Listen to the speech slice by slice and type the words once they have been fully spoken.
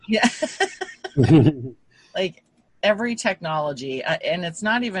Yeah. Like every technology, and it's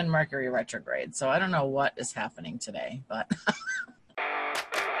not even Mercury retrograde. So I don't know what is happening today, but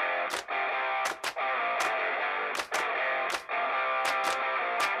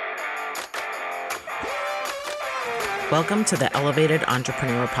welcome to the Elevated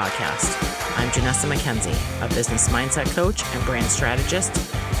Entrepreneur Podcast. I'm Janessa McKenzie, a business mindset coach and brand strategist,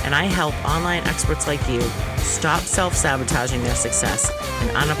 and I help online experts like you stop self-sabotaging their success and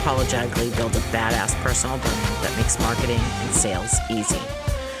unapologetically build a badass personal brand that makes marketing and sales easy.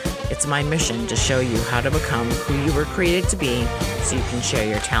 It's my mission to show you how to become who you were created to be so you can share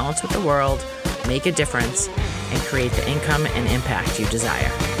your talents with the world, make a difference, and create the income and impact you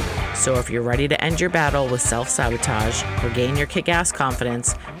desire. So if you're ready to end your battle with self-sabotage, regain your kick-ass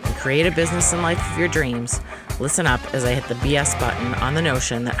confidence, and create a business and life of your dreams, listen up as I hit the BS button on the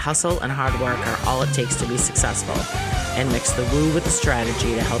notion that hustle and hard work are all it takes to be successful, and mix the woo with the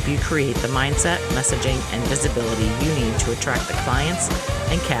strategy to help you create the mindset, messaging, and visibility you need to attract the clients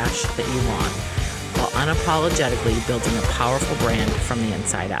and cash that you want, while unapologetically building a powerful brand from the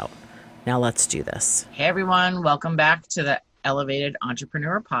inside out. Now let's do this. Hey everyone, welcome back to the Elevated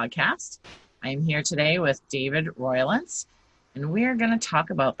Entrepreneur Podcast. I'm here today with David Roylance, and we are going to talk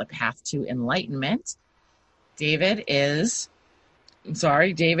about the path to enlightenment. David is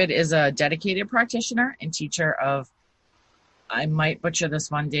a dedicated practitioner and teacher of, I might butcher this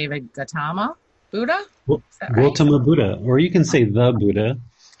one, David Gautama Buddha? Well, Is that right? Gautama Buddha, or you can say the Buddha.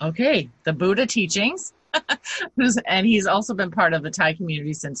 Okay, the Buddha teachings. And he's also been part of the Thai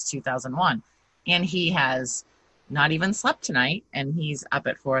community since 2001. And he has not even slept tonight, and he's up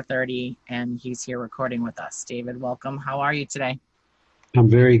at 4:30, and he's here recording with us. David, welcome. How are you today? I'm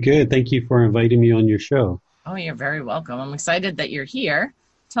very good. Thank you for inviting me on your show. Oh, you're very welcome. I'm excited that you're here.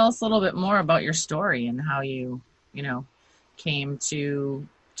 Tell us a little bit more about your story and how you came to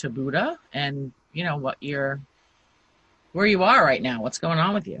Buddha, and where you are right now. What's going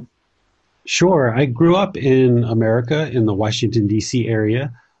on with you? Sure. I grew up in America in the Washington, D.C.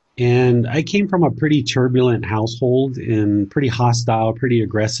 area, and I came from a pretty turbulent household and pretty hostile, pretty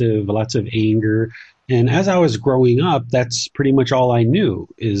aggressive, lots of anger. And as I was growing up, that's pretty much all I knew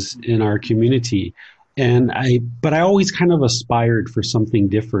is in our community. But I always kind of aspired for something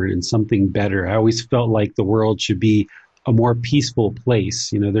different and something better. I always felt like the world should be a more peaceful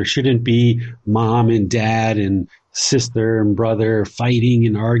place. There shouldn't be mom and dad and sister and brother fighting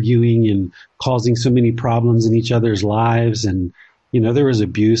and arguing and causing so many problems in each other's lives. And, there was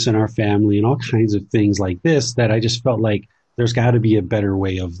abuse in our family and all kinds of things like this that I just felt like there's got to be a better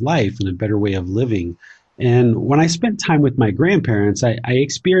way of life and a better way of living. And when I spent time with my grandparents, I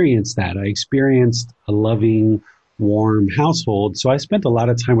experienced that. I experienced a loving, warm household. So I spent a lot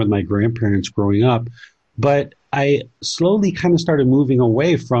of time with my grandparents growing up. But I slowly kind of started moving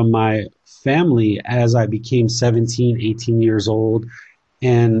away from my family as I became 17, 18 years old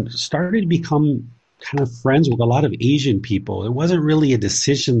and started to become kind of friends with a lot of Asian people. It wasn't really a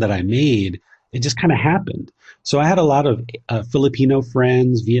decision that I made. It just kind of happened. So I had a lot of Filipino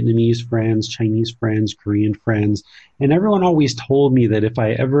friends, Vietnamese friends, Chinese friends, Korean friends, and everyone always told me that if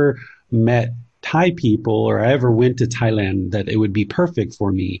I ever met Thai people or I ever went to Thailand, that it would be perfect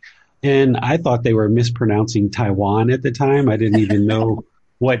for me. And I thought they were mispronouncing Taiwan at the time. I didn't even know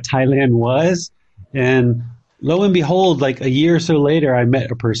what Thailand was. And lo and behold, like a year or so later, I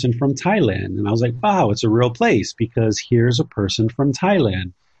met a person from Thailand. And I was like, wow, it's a real place because here's a person from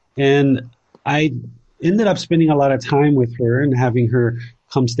Thailand. And I ended up spending a lot of time with her and having her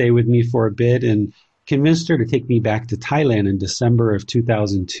come stay with me for a bit and convinced her to take me back to Thailand in December of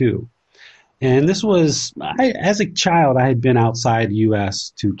 2002. And this was, as a child, I had been outside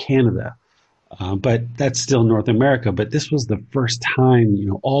U.S. to Canada, but that's still North America. But this was the first time,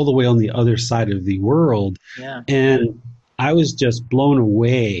 all the way on the other side of the world. Yeah. And I was just blown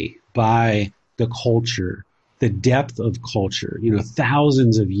away by the culture, the depth of culture,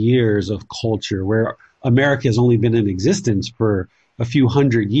 thousands of years of culture where America has only been in existence for a few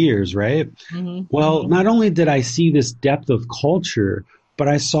hundred years, right? Mm-hmm. Well, not only did I see this depth of culture, but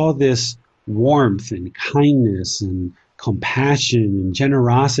I saw this warmth and kindness and compassion and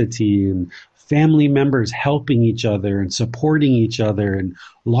generosity and family members helping each other and supporting each other and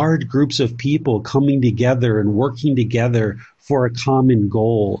large groups of people coming together and working together for a common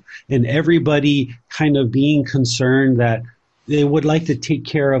goal and everybody kind of being concerned that they would like to take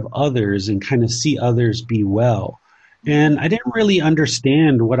care of others and kind of see others be well. And I didn't really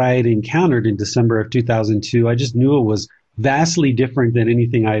understand what I had encountered in December of 2002. I just knew it was vastly different than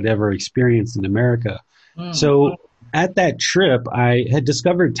anything I had ever experienced in America. So at that trip, I had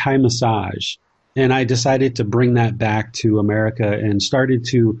discovered Thai massage. And I decided to bring that back to America and started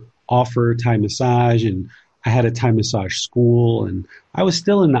to offer Thai massage. And I had a Thai massage school, and I was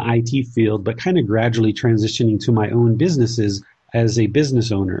still in the IT field, but kind of gradually transitioning to my own businesses as a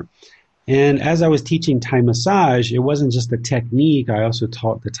business owner. And as I was teaching Thai massage, it wasn't just the technique. I also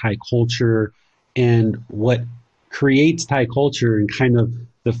taught the Thai culture and what creates Thai culture, and kind of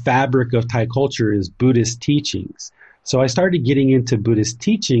the fabric of Thai culture is Buddhist teachings. So I started getting into Buddhist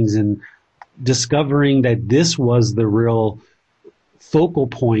teachings and discovering that this was the real focal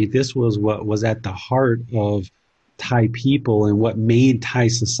point. This was what was at the heart of Thai people and what made Thai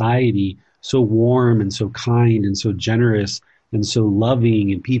society so warm and so kind and so generous and so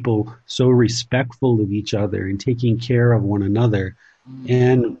loving, and people so respectful of each other and taking care of one another.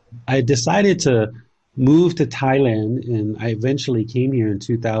 And I decided to move to Thailand, and I eventually came here in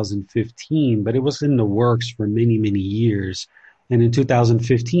 2015, but it was in the works for many, many years. And in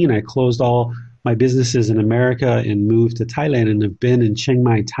 2015, I closed all my businesses in America and moved to Thailand, and have been in Chiang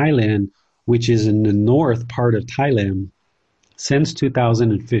Mai, Thailand, which is in the north part of Thailand, since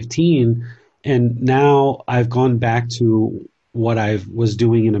 2015. And now I've gone back to what I was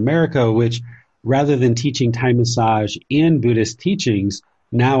doing in America, which rather than teaching Thai massage and Buddhist teachings,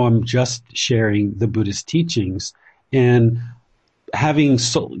 now I'm just sharing the Buddhist teachings. And having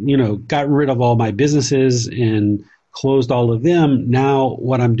gotten rid of all my businesses and closed all of them, now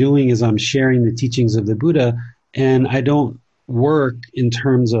what I'm doing is I'm sharing the teachings of the Buddha, and I don't work in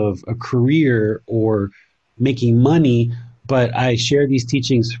terms of a career or making money, but I share these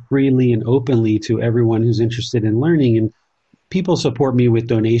teachings freely and openly to everyone who's interested in learning. And people support me with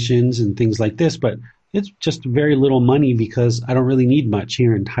donations and things like this, but it's just very little money because I don't really need much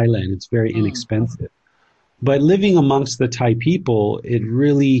here in Thailand. It's very inexpensive. But living amongst the Thai people, it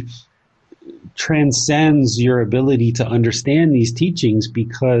really transcends your ability to understand these teachings,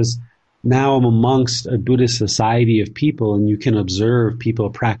 because now I'm amongst a Buddhist society of people, and you can observe people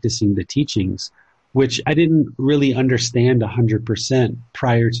practicing the teachings, which I didn't really understand 100%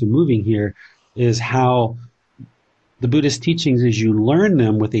 prior to moving here, is how the Buddhist teachings is you learn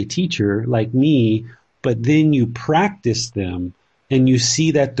them with a teacher like me, but then you practice them and you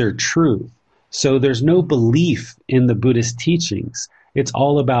see that they're truth. So there's no belief in the Buddhist teachings. It's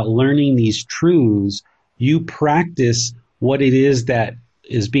all about learning these truths. You practice what it is that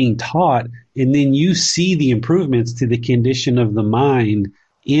is being taught, and then you see the improvements to the condition of the mind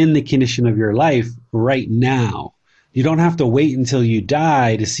in the condition of your life right now. You don't have to wait until you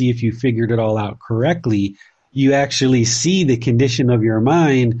die to see if you figured it all out correctly. You actually see the condition of your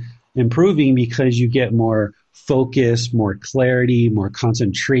mind improving because you get more focus, more clarity, more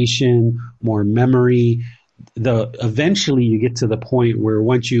concentration, more memory. Eventually you get to the point where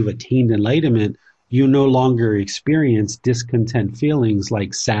once you've attained enlightenment, you no longer experience discontent feelings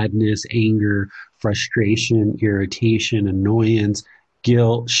like sadness, anger, frustration, irritation, annoyance,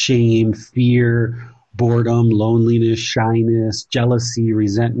 guilt, shame, fear, boredom, loneliness, shyness, jealousy,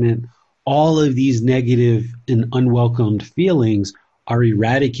 resentment. All of these negative and unwelcomed feelings are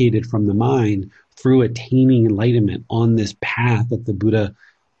eradicated from the mind through attaining enlightenment on this path that the Buddha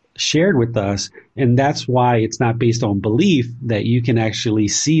shared with us. And that's why it's not based on belief, that you can actually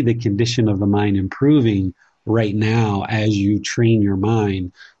see the condition of the mind improving right now as you train your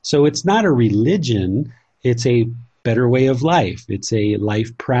mind. So it's not a religion, it's a better way of life. It's a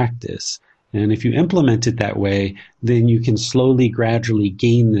life practice. And if you implement it that way, then you can slowly, gradually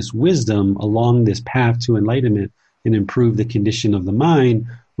gain this wisdom along this path to enlightenment and improve the condition of the mind,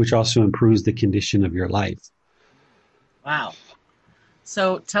 which also improves the condition of your life. Wow.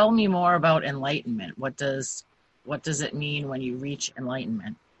 So tell me more about enlightenment. What does it mean when you reach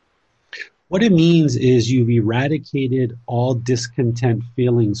enlightenment? What it means is you've eradicated all discontent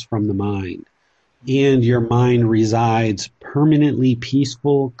feelings from the mind, and your mind resides permanently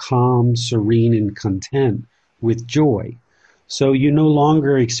peaceful, calm, serene, and content with joy. So you no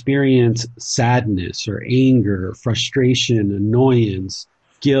longer experience sadness or anger, frustration, annoyance,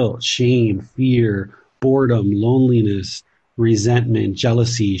 guilt, shame, fear, boredom, loneliness, resentment,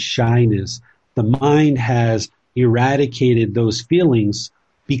 jealousy, shyness. The mind has eradicated those feelings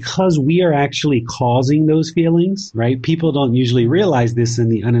because we are actually causing those feelings, right? People don't usually realize this in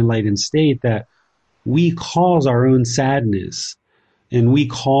the unenlightened state, that we cause our own sadness and we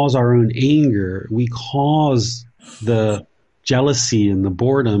cause our own anger. We cause the jealousy and the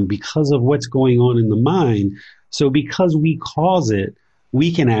boredom because of what's going on in the mind. So because we cause it,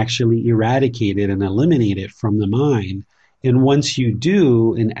 we can actually eradicate it and eliminate it from the mind. And once you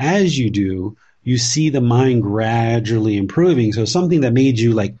do, and as you do, you see the mind gradually improving. So something that made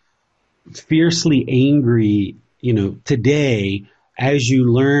you like fiercely angry, today, as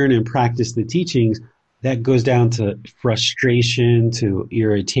you learn and practice the teachings, that goes down to frustration, to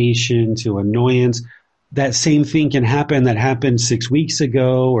irritation, to annoyance. That same thing can happen that happened 6 weeks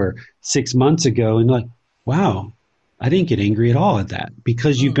ago or 6 months ago. And like, wow, I didn't get angry at all at that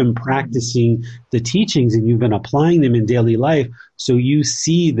because you've been practicing the teachings and you've been applying them in daily life. So you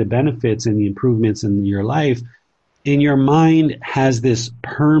see the benefits and the improvements in your life. And your mind has this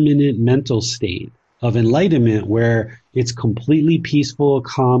permanent mental state of enlightenment where it's completely peaceful,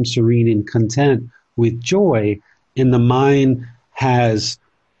 calm, serene, and content with joy. And the mind has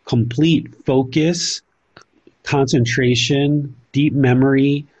complete focus, concentration, deep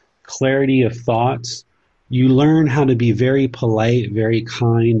memory, clarity of thoughts. You learn how to be very polite, very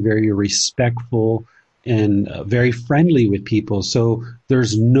kind, very respectful, and very friendly with people. So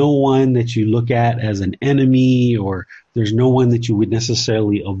there's no one that you look at as an enemy, or there's no one that you would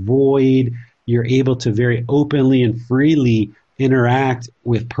necessarily avoid. You're able to very openly and freely interact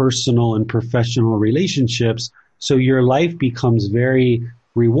with personal and professional relationships. So your life becomes very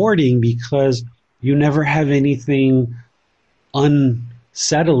rewarding because you never have anything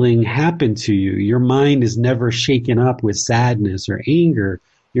unsettling happen to you. Your mind is never shaken up with sadness or anger.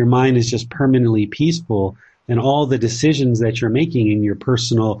 Your mind is just permanently peaceful, and all the decisions that you're making in your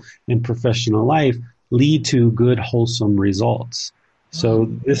personal and professional life lead to good, wholesome results. So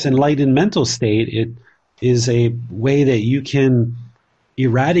this enlightened mental state, it is a way that you can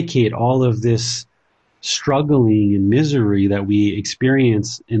eradicate all of this struggling and misery that we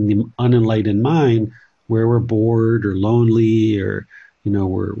experience in the unenlightened mind, where we're bored or lonely, or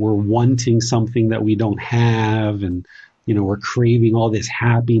we're wanting something that we don't have, and we're craving all this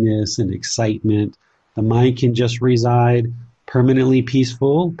happiness and excitement. The mind can just reside permanently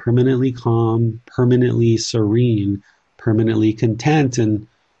peaceful, permanently calm, permanently serene, permanently content, and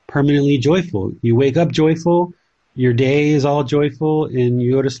permanently joyful. You wake up joyful, your day is all joyful, and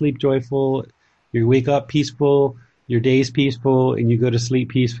you go to sleep joyful. You wake up peaceful, your day is peaceful, and you go to sleep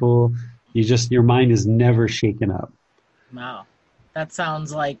peaceful. Your mind is never shaken up. Wow. That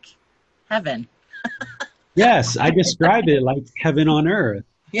sounds like heaven. Yes, I describe it like heaven on earth.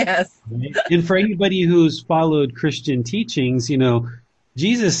 Yes. Right? And for anybody who's followed Christian teachings,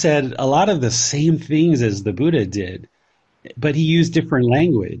 Jesus said a lot of the same things as the Buddha did, but he used different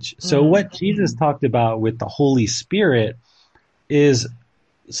language. So what Jesus talked about with the Holy Spirit is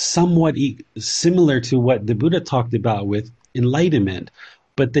somewhat similar to what the Buddha talked about with enlightenment.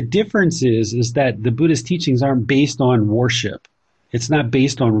 But the difference is that the Buddhist teachings aren't based on worship. It's not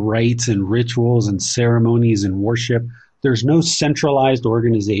based on rites and rituals and ceremonies and worship. There's no centralized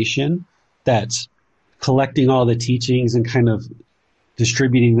organization that's collecting all the teachings and kind of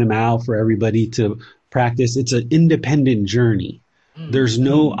distributing them out for everybody to practice. It's an independent journey. There's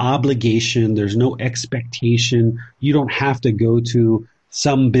no obligation. There's no expectation. You don't have to go to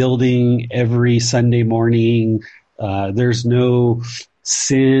some building every Sunday morning. There's no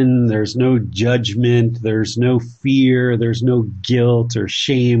sin. There's no judgment. There's no fear. There's no guilt or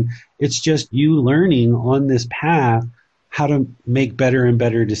shame. It's just you learning on this path how to make better and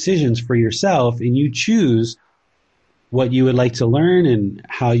better decisions for yourself. And you choose what you would like to learn and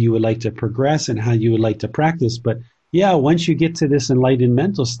how you would like to progress and how you would like to practice. But yeah, once you get to this enlightened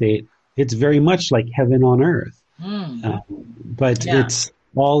mental state, it's very much like heaven on earth. But it's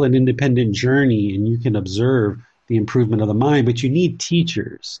all an independent journey, and you can observe the improvement of the mind, but you need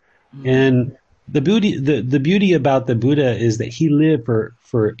teachers. And the beauty about the Buddha is that he lived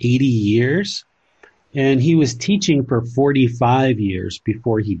for 80 years, and he was teaching for 45 years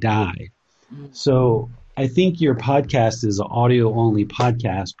before he died. So I think your podcast is an audio-only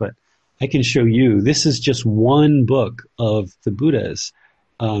podcast, but I can show you. This is just one book of the Buddha's.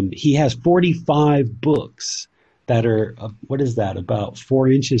 He has 45 books that are, what is that, about 4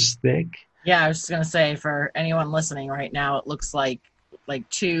 inches thick? Yeah, I was just going to say, for anyone listening right now, it looks like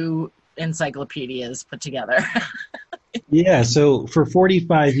 2 encyclopedias put together. Yeah, so for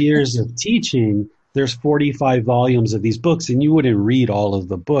 45 years of teaching, there's 45 volumes of these books, and you wouldn't read all of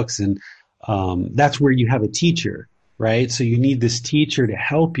the books. And that's where you have a teacher, right? So you need this teacher to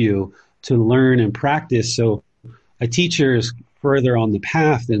help you to learn and practice. So a teacher is further on the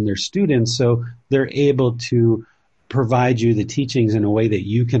path than their students, so they're able to provide you the teachings in a way that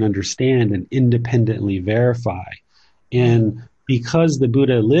you can understand and independently verify. And because the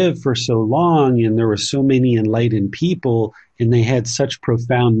Buddha lived for so long, and there were so many enlightened people, and they had such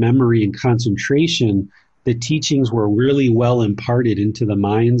profound memory and concentration, the teachings were really well imparted into the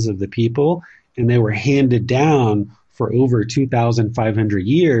minds of the people, and they were handed down for over 2,500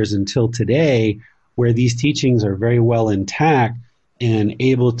 years until today, where these teachings are very well intact and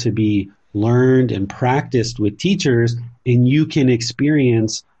able to be learned and practiced with teachers, and you can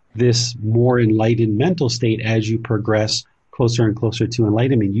experience this more enlightened mental state as you progress closer and closer to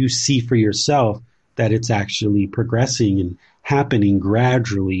enlightenment. You see for yourself that it's actually progressing and happening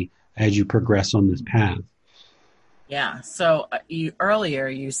gradually as you progress on this path. Yeah. So earlier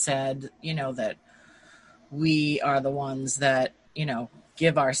you said, that we are the ones that,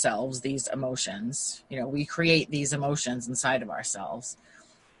 give ourselves these emotions. We create these emotions inside of ourselves.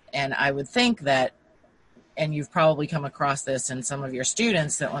 And I would think that, and you've probably come across this in some of your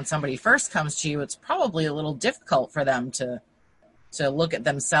students, that when somebody first comes to you, it's probably a little difficult for them to look at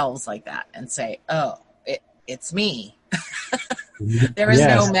themselves like that and say, oh, it's me. There is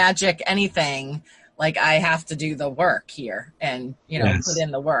Yes. no magic anything. Like, I have to do the work here and, Yes. put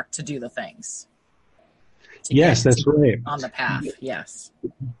in the work to do the things. Yes, that's right. On the path. Yes.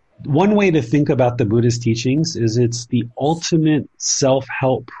 One way to think about the Buddhist teachings is it's the ultimate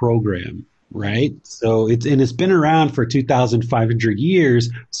self-help program, right? So it's been around for 2,500 years.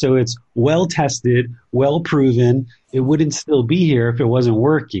 So it's well tested, well proven. It wouldn't still be here if it wasn't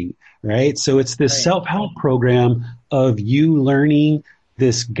working, right? So it's this Right. self-help program of you learning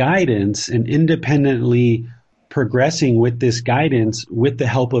this guidance and independently progressing with this guidance with the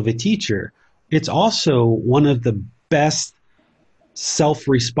help of a teacher. It's also one of the best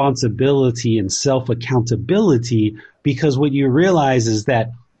self-responsibility and self-accountability, because what you realize is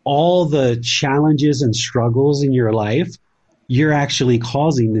that all the challenges and struggles in your life, you're actually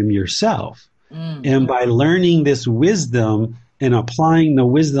causing them yourself. And by learning this wisdom and applying the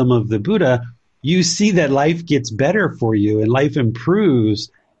wisdom of the Buddha, you see that life gets better for you and life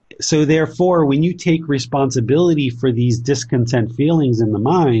improves. So therefore, when you take responsibility for these discontent feelings in the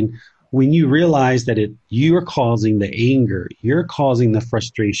mind, when you realize that you're causing the anger, you're causing the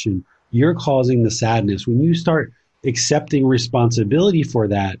frustration, you're causing the sadness, when you start accepting responsibility for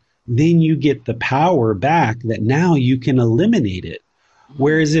that, then you get the power back that now you can eliminate it.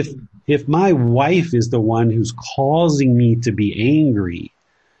 Whereas if my wife is the one who's causing me to be angry,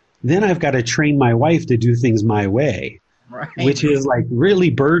 then I've got to train my wife to do things my way, Right. which is like really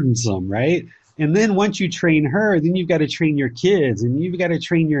burdensome, right? And then once you train her, then you've got to train your kids, and you've got to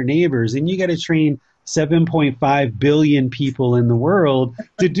train your neighbors, and you got to train 7.5 billion people in the world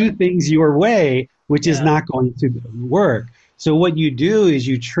to do things your way, which is not going to work. So what you do is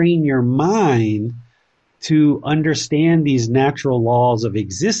you train your mind to understand these natural laws of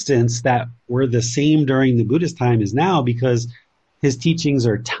existence that were the same during the Buddhist time as now, because his teachings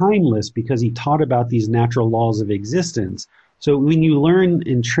are timeless, because he taught about these natural laws of existence. So when you learn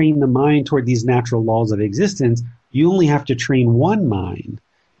and train the mind toward these natural laws of existence, you only have to train one mind.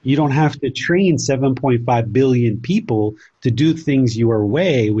 You don't have to train 7.5 billion people to do things your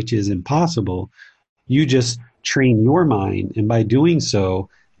way, which is impossible. You just train your mind. And by doing so,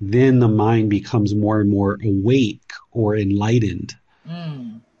 then the mind becomes more and more awake or enlightened.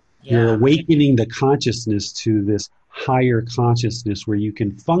 You're awakening the consciousness to this higher consciousness where you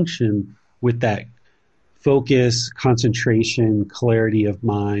can function with that focus, concentration, clarity of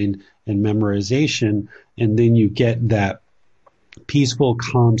mind, and memorization. And then you get that peaceful,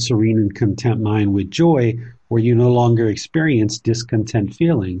 calm, serene, and content mind with joy, where you no longer experience discontent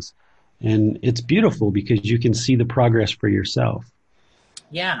feelings. And it's beautiful because you can see the progress for yourself.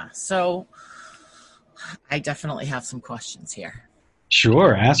 Yeah. So I definitely have some questions here.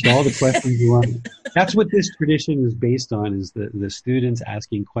 Sure. Ask all the questions you want. That's what this tradition is based on, is the students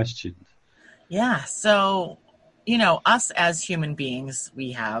asking questions. Yeah. So, us as human beings,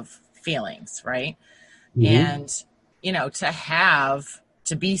 we have feelings, right? Mm-hmm. And,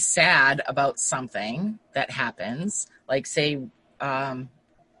 to be sad about something that happens, like say, God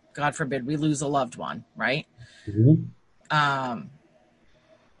forbid, we lose a loved one, right? Mm-hmm.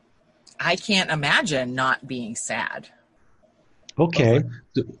 I can't imagine not being sad. Okay.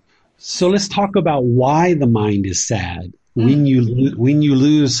 So let's talk about why the mind is sad when you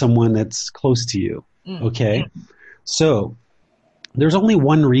lose someone that's close to you. Okay. So there's only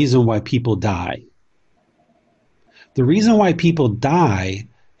one reason why people die. The reason why people die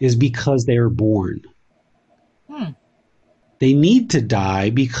is because they are born. They need to die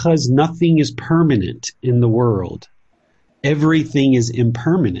because nothing is permanent in the world. Everything is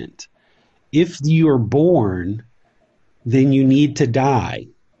impermanent. If you are born, then you need to die.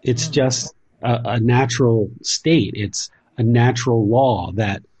 It's just a natural state. It's a natural law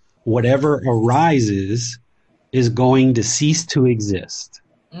that whatever arises is going to cease to exist.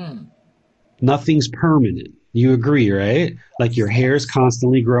 Nothing's permanent. You agree, right? Like your hair is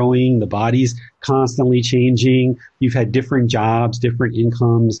constantly growing, the body's constantly changing. You've had different jobs, different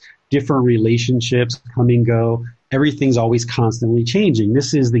incomes, different relationships come and go. everything's always constantly changing.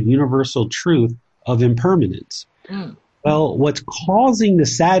 This is the universal truth of impermanence. Well, what's causing the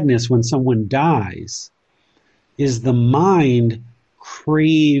sadness when someone dies is the mind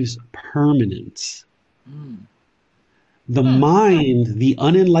craves permanence. The mind, the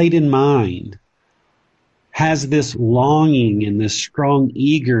unenlightened mind, has this longing and this strong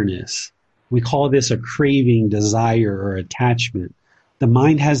eagerness. We call this a craving, desire, or attachment. The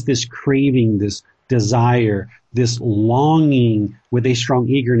mind has this craving, this desire, this longing with a strong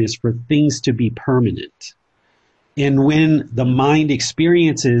eagerness for things to be permanent. And when the mind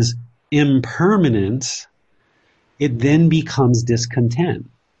experiences impermanence, it then becomes discontent.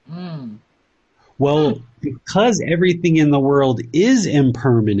 Well, because everything in the world is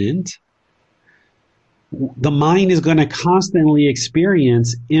impermanent, the mind is going to constantly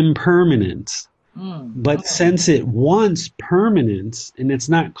experience impermanence. But since it wants permanence and it's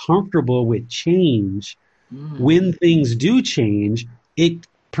not comfortable with change, when things do change, it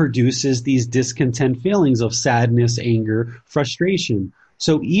produces these discontent feelings of sadness, anger, frustration.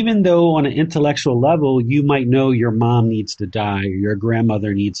 So even though on an intellectual level, you might know your mom needs to die or your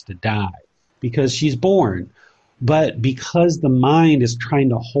grandmother needs to die because she's born, but because the mind is trying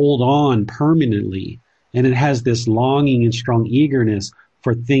to hold on permanently and it has this longing and strong eagerness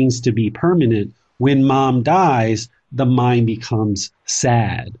for things to be permanent, when mom dies, the mind becomes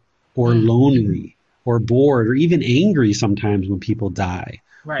sad or lonely or bored or even angry sometimes when people die,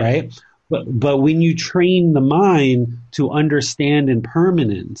 right? But when you train the mind to understand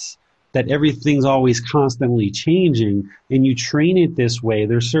impermanence, that everything's always constantly changing, and you train it this way,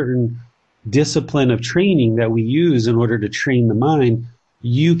 there's certain discipline of training that we use in order to train the mind,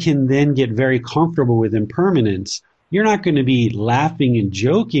 you can then get very comfortable with impermanence. You're not going to be laughing and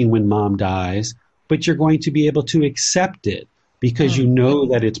joking when mom dies, but you're going to be able to accept it because you know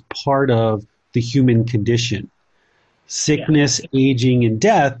that it's part of the human condition. Sickness, aging, and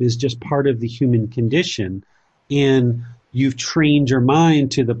death is just part of the human condition. And you've trained your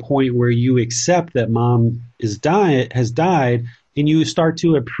mind to the point where you accept that mom has died, and you start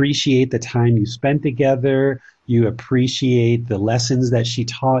to appreciate the time you spent together. You appreciate the lessons that she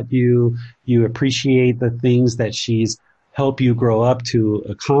taught you. You appreciate the things that she's helped you grow up to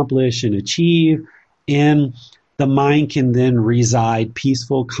accomplish and achieve. And the mind can then reside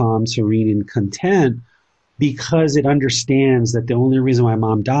peaceful, calm, serene, and content because it understands that the only reason why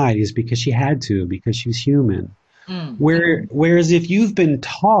mom died is because she had to, because she's human. Whereas if you've been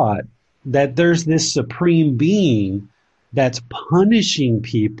taught that there's this supreme being that's punishing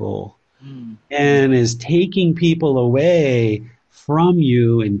people and is taking people away from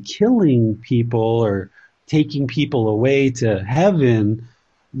you and killing people or taking people away to heaven,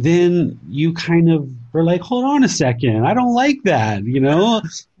 then you kind of are like, hold on a second, I don't like that.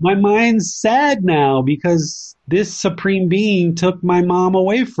 My mind's sad now because this supreme being took my mom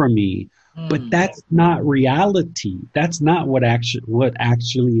away from me. But that's not reality. That's not what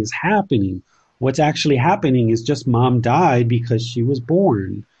actually is happening. What's actually happening is just mom died because she was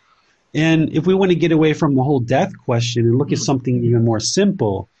born. And if we want to get away from the whole death question and look at something even more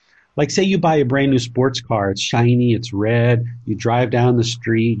simple, like say you buy a brand new sports car, it's shiny, it's red, you drive down the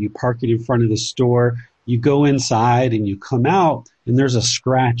street, you park it in front of the store, you go inside and you come out and there's a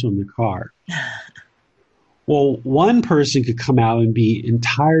scratch on the car. Well, one person could come out and be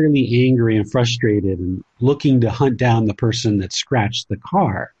entirely angry and frustrated and looking to hunt down the person that scratched the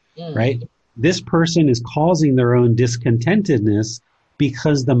car, right? This person is causing their own discontentedness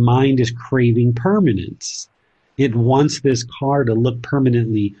because the mind is craving permanence. It wants this car to look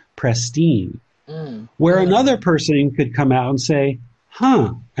permanently pristine. Where another person could come out and say,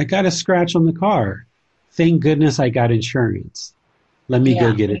 I got a scratch on the car. Thank goodness I got insurance. Let me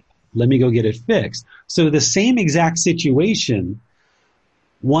go get it. Let me go get it fixed. So the same exact situation,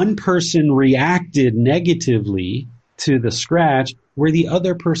 one person reacted negatively to the scratch where the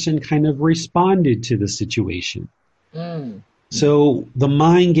other person kind of responded to the situation. So the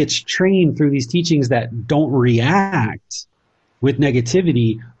mind gets trained through these teachings that don't react with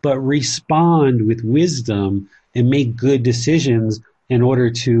negativity, but respond with wisdom and make good decisions in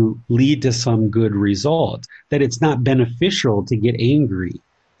order to lead to some good result. That it's not beneficial to get angry.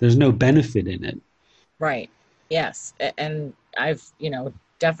 There's no benefit in it. Right. Yes. And I've,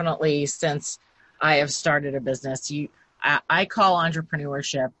 definitely since I have started a business, I call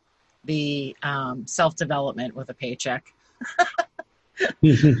entrepreneurship the self-development with a paycheck.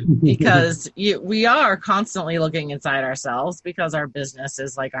 Because we are constantly looking inside ourselves because our business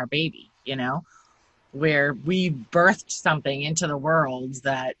is like our baby, where we birthed something into the world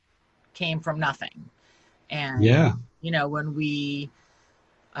that came from nothing. And, when we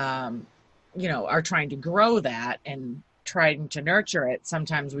are trying to grow that and trying to nurture it,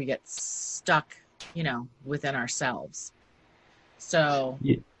 sometimes we get stuck, within ourselves. So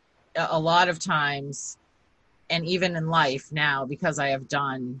Yeah. a lot of times, and even in life now, because I have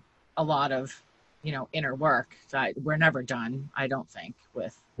done a lot of, inner work, we're never done, I don't think,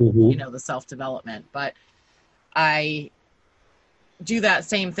 with, Hmm. the self-development, but I do that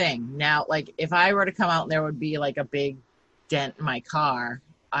same thing now. Like if I were to come out and there would be like a big dent in my car,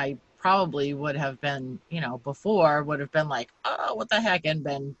 I probably would have been, before would have been like, oh, what the heck, and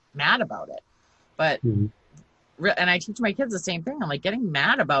been mad about it. But, Hmm. and I teach my kids the same thing. I'm like, getting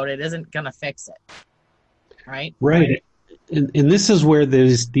mad about it isn't going to fix it. Right. Right. And this is where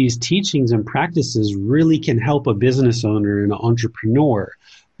these teachings and practices really can help a business owner and an entrepreneur.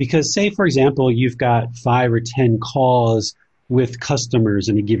 Because, say, for example, you've got 5 or 10 calls with customers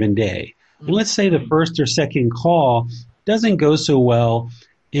in a given day. And Mm-hmm. let's say the first or second call doesn't go so well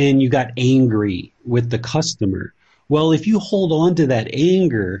and you got angry with the customer. Well, if you hold on to that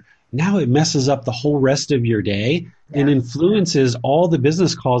anger, now it messes up the whole rest of your day and Yeah. influences all the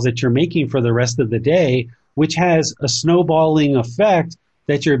business calls that you're making for the rest of the day, which has a snowballing effect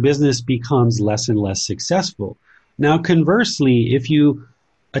that your business becomes less and less successful. Now, conversely, if you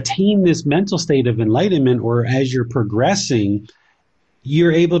attain this mental state of enlightenment, or as you're progressing,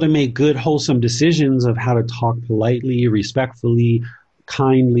 you're able to make good, wholesome decisions of how to talk politely, respectfully,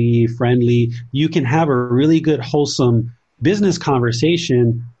 kindly, friendly. You can have a really good, wholesome business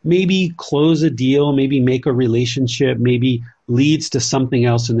conversation, maybe close a deal, maybe make a relationship, maybe leads to something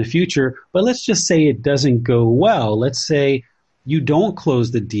else in the future. But let's just say it doesn't go well. Let's say you don't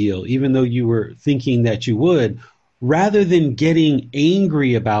close the deal, even though you were thinking that you would. Rather than getting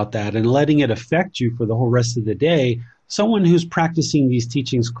angry about that and letting it affect you for the whole rest of the day, someone who's practicing these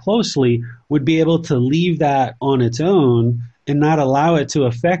teachings closely would be able to leave that on its own and not allow it to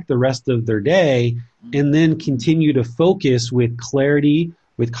affect the rest of their day, and then continue to focus with clarity,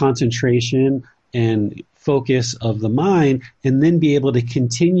 with concentration and focus of the mind, and then be able to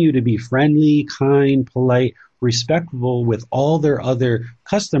continue to be friendly, kind, polite, respectful with all their other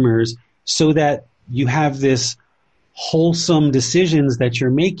customers, so that you have this wholesome decisions that you're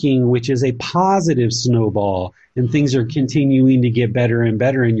making, which is a positive snowball, and things are continuing to get better and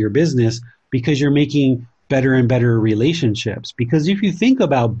better in your business because you're making better and better relationships. Because if you think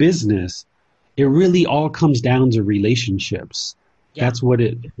about business, it really all comes down to relationships. Yeah. That's what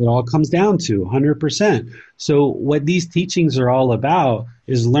it all comes down to, 100%. So what these teachings are all about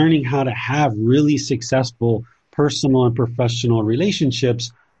is learning how to have really successful personal and professional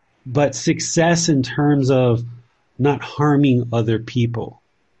relationships, but success in terms of not harming other people,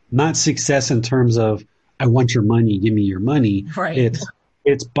 not success in terms of, I want your money, give me your money. Right.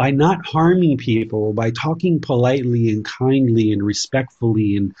 It's by not harming people, by talking politely and kindly and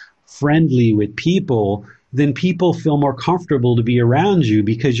respectfully and friendly with people, then people feel more comfortable to be around you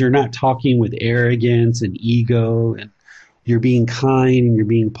because you're not talking with arrogance and ego, and you're being kind and you're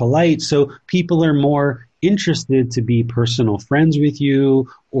being polite. So people are more interested to be personal friends with you,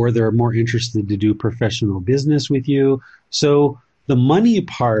 or they're more interested to do professional business with you. So the money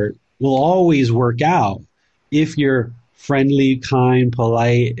part will always work out if you're friendly, kind,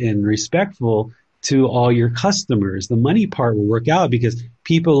 polite, and respectful to all your customers. The money part will work out because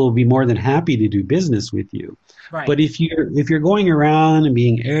people will be more than happy to do business with you. Right. But if you're going around and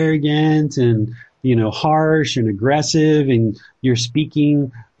being arrogant and harsh and aggressive, and you're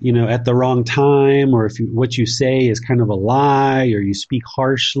speaking at the wrong time, or if what you say is kind of a lie, or you speak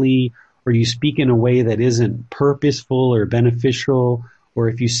harshly, or you speak in a way that isn't purposeful or beneficial, or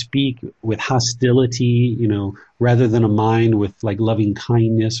if you speak with hostility, rather than a mind with like loving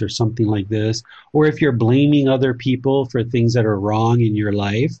kindness or something like this, or if you're blaming other people for things that are wrong in your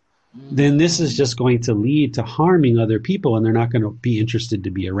life, then this is just going to lead to harming other people, and they're not going to be interested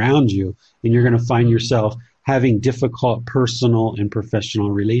to be around you. And you're going to find yourself having difficult personal and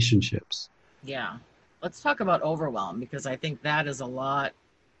professional relationships. Yeah. Let's talk about overwhelm, because I think that is a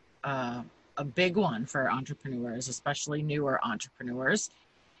big one for entrepreneurs, especially newer entrepreneurs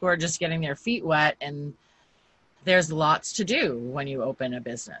who are just getting their feet wet. And there's lots to do when you open a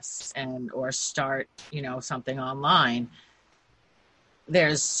business or start, something online.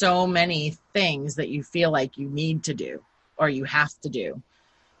 There's so many things that you feel like you need to do or you have to do.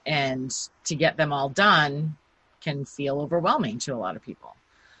 And to get them all done can feel overwhelming to a lot of people.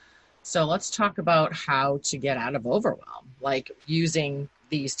 So let's talk about how to get out of overwhelm, like using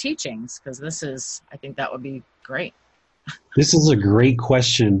these teachings, because I think that would be great. This is a great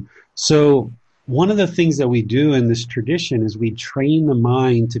question. So one of the things that we do in this tradition is we train the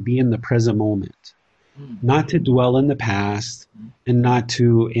mind to be in the present moment. not to dwell in the past, and not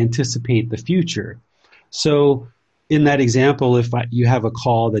to anticipate the future. So in that example, if you have a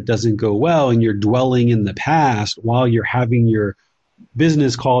call that doesn't go well and you're dwelling in the past while you're having your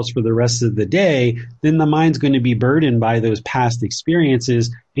business calls for the rest of the day, then the mind's going to be burdened by those past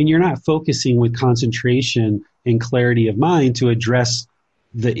experiences, and you're not focusing with concentration and clarity of mind to address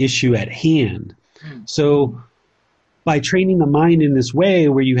the issue at hand. So by training the mind in this way,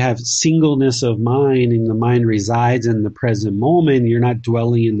 where you have singleness of mind and the mind resides in the present moment, you're not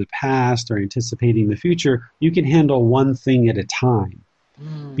dwelling in the past or anticipating the future, you can handle one thing at a time.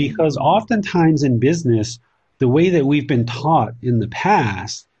 Because oftentimes in business, the way that we've been taught in the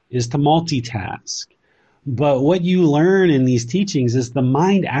past is to multitask. But what you learn in these teachings is the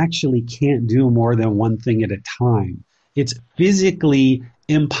mind actually can't do more than one thing at a time. It's physically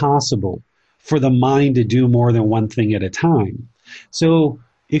impossible for the mind to do more than one thing at a time. So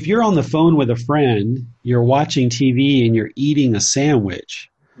if you're on the phone with a friend, you're watching TV and you're eating a sandwich,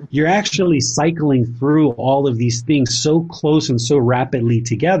 you're actually cycling through all of these things so close and so rapidly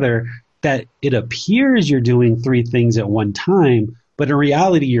together that it appears you're doing three things at one time, but in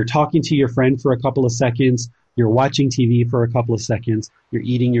reality, you're talking to your friend for a couple of seconds, you're watching TV for a couple of seconds, you're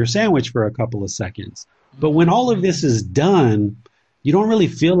eating your sandwich for a couple of seconds. But when all of this is done, you don't really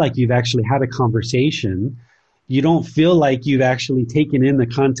feel like you've actually had a conversation. You don't feel like you've actually taken in the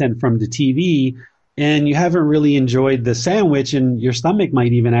content from the TV, and you haven't really enjoyed the sandwich, and your stomach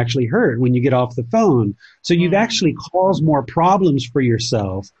might even actually hurt when you get off the phone. So you've actually caused more problems for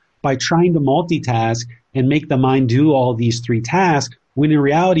yourself by trying to multitask and make the mind do all these three tasks, when in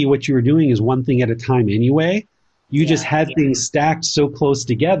reality, what you were doing is one thing at a time anyway. You just had things stacked so close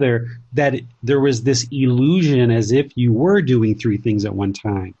together that there was this illusion as if you were doing three things at one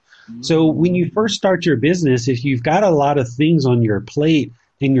time. So when you first start your business, if you've got a lot of things on your plate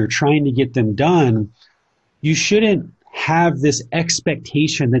and you're trying to get them done, you shouldn't have this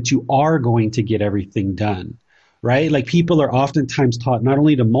expectation that you are going to get everything done, right? Like people are oftentimes taught not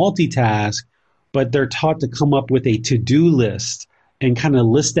only to multitask, but they're taught to come up with a to-do list and kind of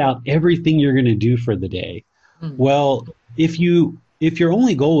list out everything you're going to do for the day. Well, if your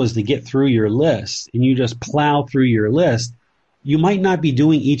only goal is to get through your list and you just plow through your list, you might not be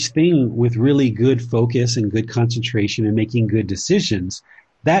doing each thing with really good focus and good concentration and making good decisions.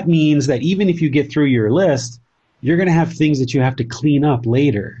 That means that even if you get through your list, you're going to have things that you have to clean up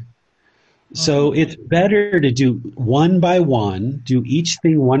later. So it's better to do one by one, do each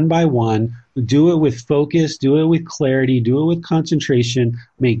thing one by one, do it with focus, do it with clarity, do it with concentration,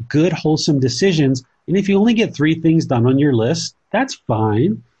 make good, wholesome decisions. And if you only get three things done on your list, that's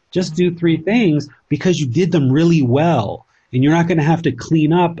fine. Just do three things because you did them really well. And you're not going to have to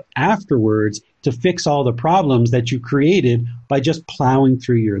clean up afterwards to fix all the problems that you created by just plowing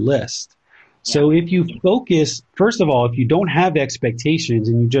through your list. So if you focus, first of all, if you don't have expectations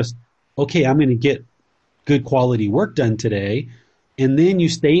and you just, okay, I'm going to get good quality work done today, and then you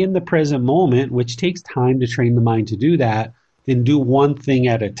stay in the present moment, which takes time to train the mind to do that, then do one thing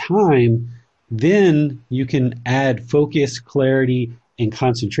at a time, then you can add focus, clarity, and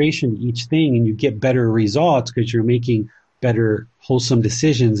concentration to each thing, and you get better results because you're making better, wholesome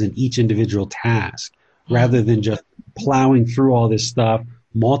decisions in each individual task, rather than just plowing through all this stuff,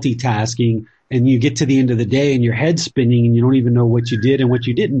 multitasking, and you get to the end of the day and your head's spinning and you don't even know what you did and what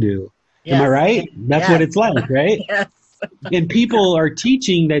you didn't do. Yes. Am I right? That's what it's like, right? Yes. And people are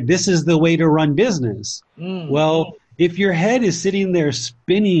teaching that this is the way to run business. Well, if your head is sitting there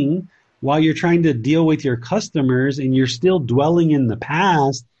spinning while you're trying to deal with your customers and you're still dwelling in the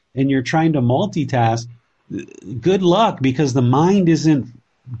past and you're trying to multitask, good luck, because the mind isn't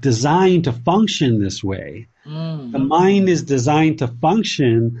designed to function this way. The mind is designed to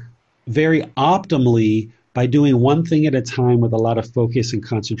function very optimally by doing one thing at a time with a lot of focus and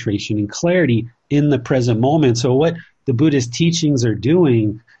concentration and clarity in the present moment. So what the Buddhist teachings are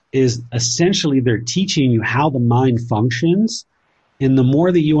doing is essentially they're teaching you how the mind functions. And the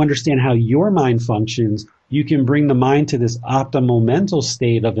more that you understand how your mind functions, you can bring the mind to this optimal mental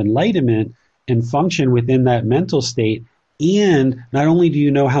state of enlightenment and function within that mental state. And not only do you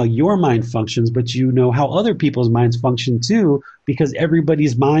know how your mind functions, but you know how other people's minds function too, because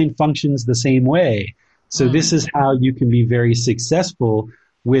everybody's mind functions the same way. So this is how you can be very successful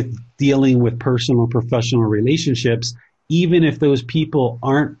with dealing with personal and professional relationships, even if those people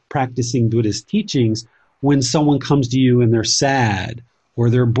aren't practicing Buddhist teachings. When someone comes to you and they're sad or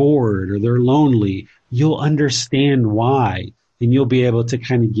they're bored or they're lonely, you'll understand why, and you'll be able to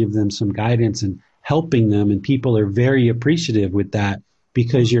kind of give them some guidance and helping them. And people are very appreciative with that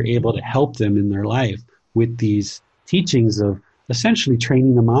because you're able to help them in their life with these teachings of essentially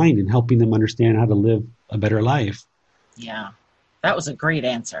training the mind and helping them understand how to live a better life. Yeah, that was a great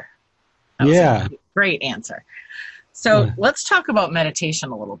answer. That was a Yeah. great answer. So Yeah. let's talk about meditation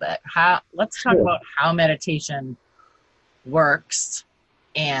a little bit. Let's talk Sure. about how meditation works,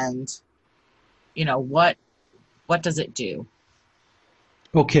 and what does it do?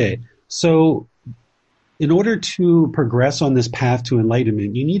 Okay. So in order to progress on this path to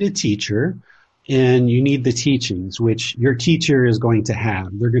enlightenment, you need a teacher and you need the teachings, which your teacher is going to have.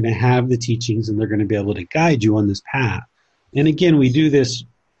 They're going to have the teachings and they're going to be able to guide you on this path. And again, we do this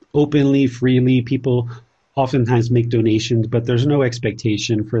openly, freely. People oftentimes make donations, but there's no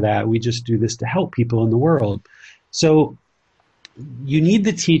expectation for that. We just do this to help people in the world. So you need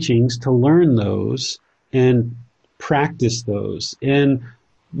the teachings to learn those and practice those. And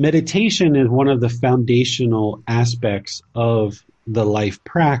meditation is one of the foundational aspects of the life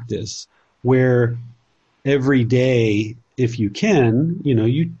practice, where every day, if you can,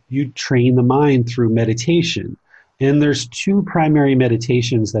 you train the mind through meditation. And there's two primary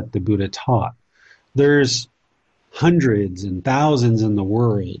meditations that the Buddha taught. There's hundreds and thousands in the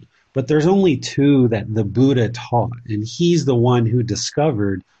world, but there's only two that the Buddha taught, and he's the one who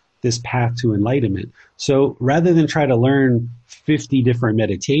discovered this path to enlightenment. So rather than try to learn 50 different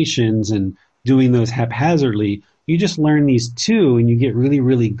meditations and doing those haphazardly, you just learn these two and you get really,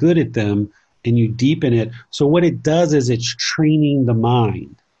 really good at them and you deepen it. So what it does is it's training the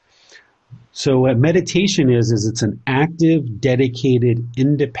mind. So what meditation is it's an active, dedicated,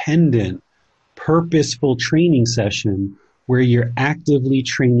 independent, purposeful training session where you're actively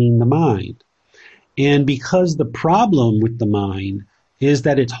training the mind. And because the problem with the mind is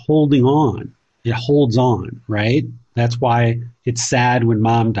that it's holding on, it holds on, right? That's why it's sad when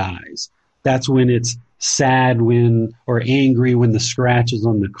mom dies. That's when it's sad when, or angry when the scratch is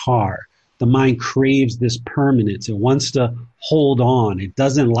on the car. The mind craves this permanence. It wants to hold on. It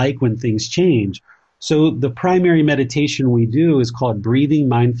doesn't like when things change. So the primary meditation we do is called breathing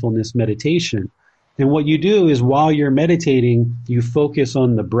mindfulness meditation. And what you do is while you're meditating, you focus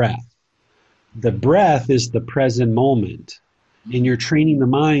on the breath. The breath is the present moment. And you're training the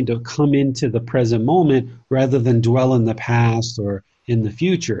mind to come into the present moment rather than dwell in the past or in the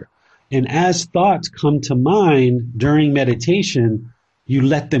future. And as thoughts come to mind during meditation, you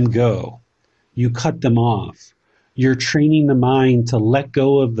let them go. You cut them off. You're training the mind to let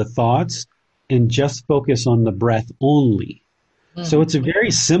go of the thoughts and just focus on the breath only. So it's a very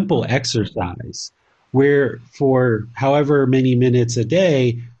simple exercise where for however many minutes a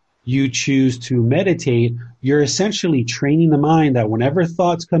day you choose to meditate, you're essentially training the mind that whenever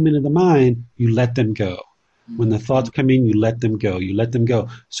thoughts come into the mind, you let them go. When the thoughts come in, you let them go. You let them go.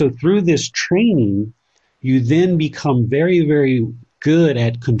 So through this training, you then become very, very good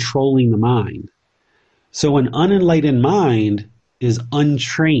at controlling the mind. So an unenlightened mind is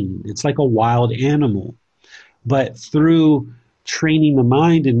untrained. It's like a wild animal. But through training the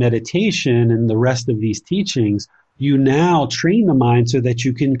mind in meditation and the rest of these teachings, you now train the mind so that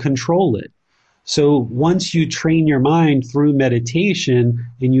you can control it. So once you train your mind through meditation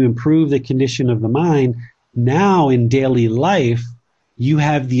and you improve the condition of the mind, now in daily life, you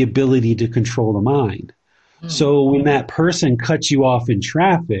have the ability to control the mind. So when that person cuts you off in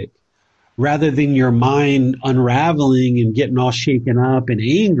traffic, rather than your mind unraveling and getting all shaken up and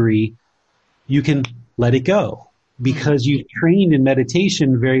angry, you can let it go because you've trained in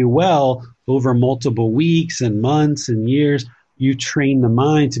meditation very well over multiple weeks and months and years. You train the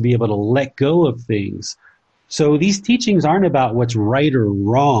mind to be able to let go of things. So these teachings aren't about what's right or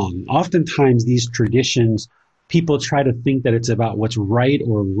wrong. Oftentimes these traditions, people try to think that it's about what's right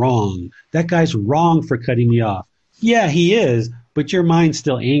or wrong. That guy's wrong for cutting me off. Yeah, he is, but your mind's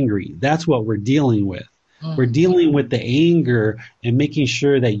still angry. That's what we're dealing with. We're dealing with the anger and making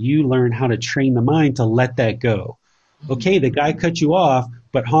sure that you learn how to train the mind to let that go. Okay, the guy cut you off,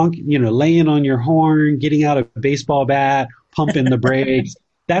 but laying on your horn, getting out a baseball bat, pumping the brakes,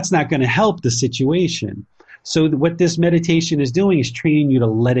 that's not going to help the situation. So what this meditation is doing is training you to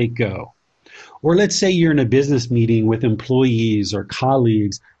let it go. Or let's say you're in a business meeting with employees or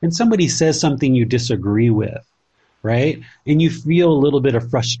colleagues and somebody says something you disagree with, right? And you feel a little bit of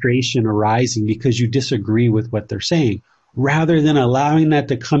frustration arising because you disagree with what they're saying. Rather than allowing that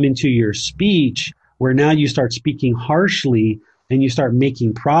to come into your speech, where now you start speaking harshly and you start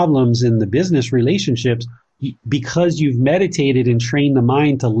making problems in the business relationships, because you've meditated and trained the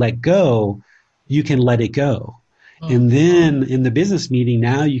mind to let go, you can let it go. And then in the business meeting,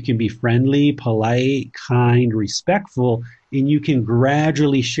 now you can be friendly, polite, kind, respectful, and you can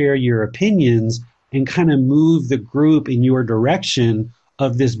gradually share your opinions and kind of move the group in your direction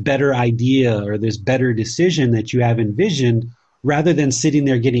of this better idea or this better decision that you have envisioned rather than sitting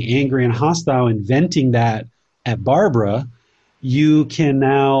there getting angry and hostile and venting that at Barbara, you can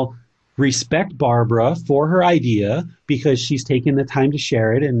now respect Barbara for her idea because she's taken the time to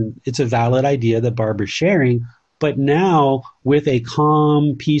share it, and it's a valid idea that Barbara's sharing. But now, with a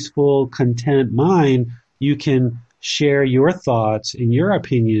calm, peaceful, content mind, you can share your thoughts and your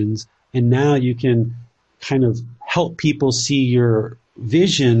opinions, and now you can kind of help people see your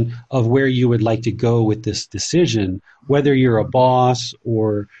vision of where you would like to go with this decision. Whether you're a boss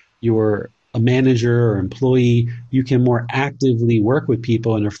or you're a manager or employee, you can more actively work with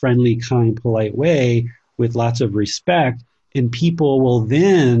people in a friendly, kind, polite way with lots of respect. And people will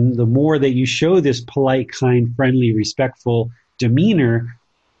then, the more that you show this polite, kind, friendly, respectful demeanor,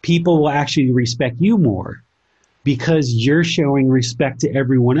 people will actually respect you more because you're showing respect to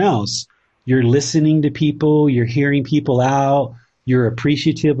everyone else. You're listening to people, you're hearing people out, you're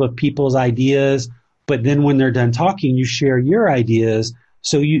appreciative of people's ideas. But then when they're done talking, you share your ideas.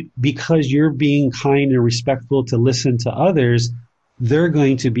 So because you're being kind and respectful to listen to others, they're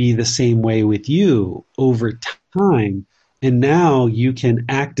going to be the same way with you over time. And now you can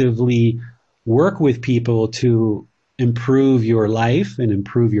actively work with people to improve your life and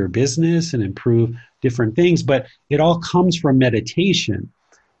improve your business and improve different things. But it all comes from meditation.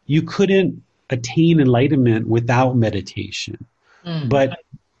 You couldn't attain enlightenment without meditation. But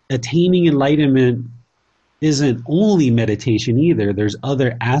attaining enlightenment isn't only meditation either. There's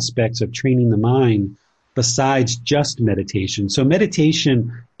other aspects of training the mind besides just meditation. So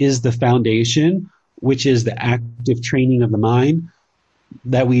meditation is the foundation, which is the active training of the mind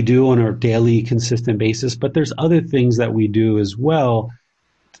that we do on a daily, consistent basis. But there's other things that we do as well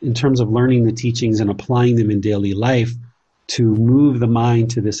in terms of learning the teachings and applying them in daily life to move the mind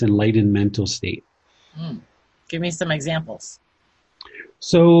to this enlightened mental state. Give me some examples.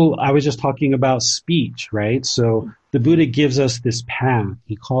 So I was just talking about speech, right? So the Buddha gives us this path.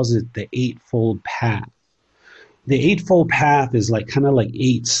 He calls it the Eightfold Path. The Eightfold Path is kind of like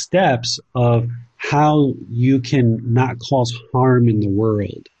 8 steps of how you can not cause harm in the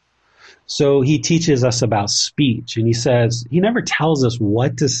world. So he teaches us about speech, and he says, he never tells us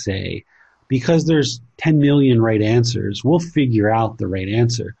what to say because there's 10 million right answers. We'll figure out the right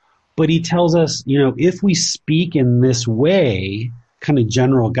answer. But he tells us, if we speak in this way, kind of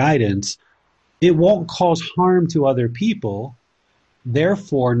general guidance, it won't cause harm to other people.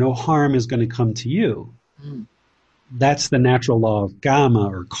 Therefore, no harm is going to come to you. That's the natural law of karma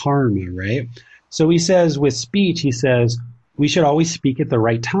or karma, right? So he says with speech, he says, we should always speak at the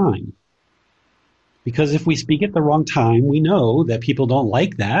right time. Because if we speak at the wrong time, we know that people don't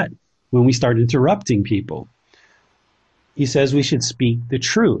like that when we start interrupting people. He says we should speak the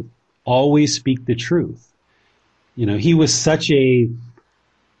truth. Always speak the truth. He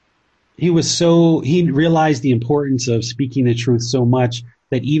realized the importance of speaking the truth so much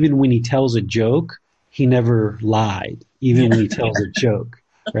that even when he tells a joke, he never lied, even when he tells a joke,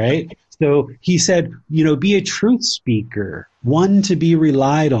 right? So he said, be a truth speaker, one to be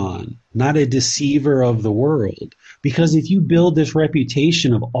relied on, not a deceiver of the world. Because if you build this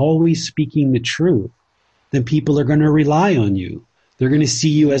reputation of always speaking the truth, then people are going to rely on you. They're going to see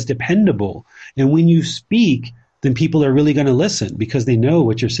you as dependable. And when you speak, then people are really going to listen because they know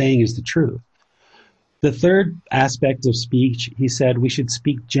what you're saying is the truth. The third aspect of speech, he said, we should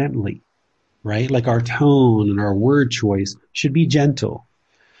speak gently, right? Like our tone and our word choice should be gentle.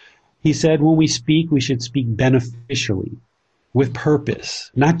 He said when we speak, we should speak beneficially, with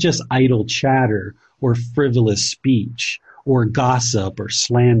purpose, not just idle chatter or frivolous speech or gossip or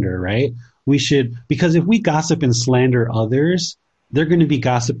slander, right? Because if we gossip and slander others, they're going to be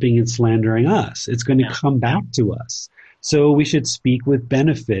gossiping and slandering us. It's going to come back to us. So we should speak with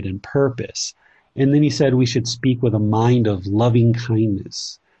benefit and purpose. And then he said we should speak with a mind of loving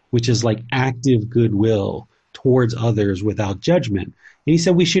kindness, which is like active goodwill towards others without judgment. And he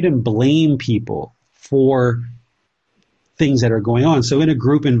said we shouldn't blame people for things that are going on. So in a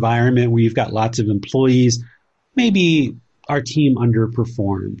group environment where you've got lots of employees, maybe our team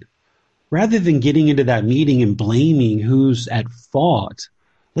underperformed. Rather than getting into that meeting and blaming who's at fault,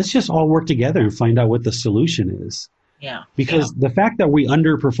 let's just all work together and find out what the solution is. Because the fact that we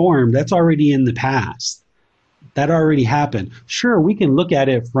underperformed, that's already in the past. That already happened. Sure, we can look at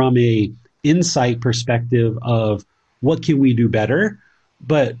it from a insight perspective of what can we do better,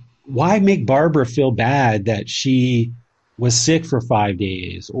 but why make Barbara feel bad that she was sick for 5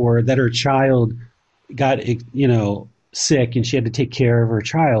 days or that her child got, sick and she had to take care of her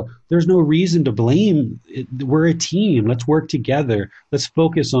child? There's no reason to blame. We're a team. Let's work together. Let's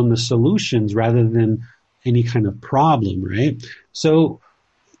focus on the solutions rather than any kind of problem, right? So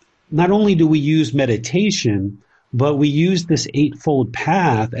not only do we use meditation, but we use this eightfold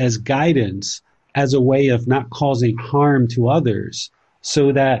path as guidance, as a way of not causing harm to others,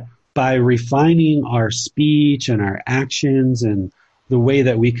 so that by refining our speech and our actions and the way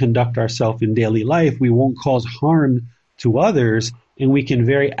that we conduct ourselves in daily life, we won't cause harm to others, and we can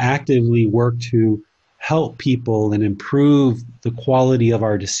very actively work to help people and improve the quality of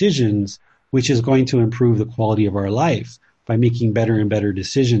our decisions, which is going to improve the quality of our life by making better and better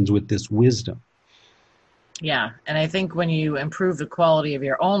decisions with this wisdom. Yeah, and I think when you improve the quality of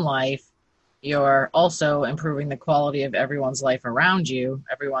your own life, you're also improving the quality of everyone's life around you,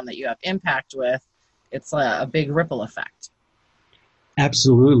 everyone that you have impact with. It's a big ripple effect.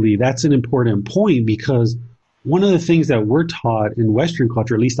 Absolutely. That's an important point, because one of the things that we're taught in Western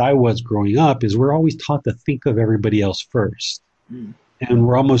culture, at least I was growing up, is we're always taught to think of everybody else first. Mm. And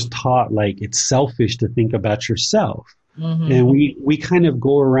we're almost taught like it's selfish to think about yourself. Mm-hmm. And we kind of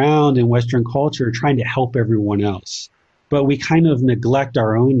go around in Western culture trying to help everyone else, but we kind of neglect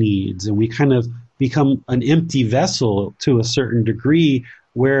our own needs, and we kind of become an empty vessel to a certain degree,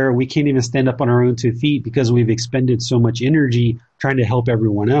 where we can't even stand up on our own 2 feet because we've expended so much energy trying to help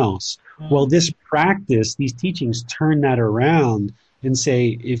everyone else. Mm-hmm. Well, this practice, these teachings turn that around and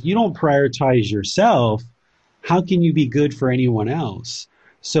say, if you don't prioritize yourself, how can you be good for anyone else?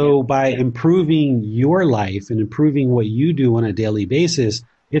 So by improving your life and improving what you do on a daily basis,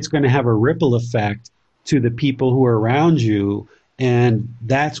 it's going to have a ripple effect to the people who are around you. And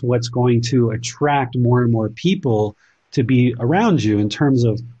that's what's going to attract more and more people to be around you in terms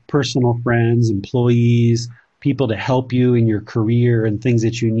of personal friends, employees, people to help you in your career and things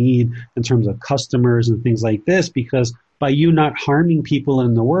that you need in terms of customers and things like this. Because by you not harming people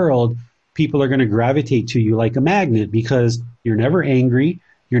in the world, people are going to gravitate to you like a magnet, because you're never angry.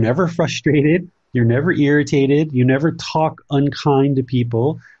 You're never frustrated. You're never irritated. You never talk unkind to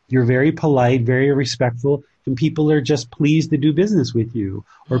people. You're very polite, very respectful, and people are just pleased to do business with you,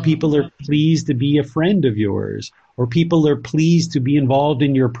 or people are pleased to be a friend of yours, or people are pleased to be involved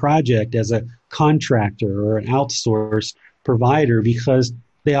in your project as a contractor or an outsourced provider, because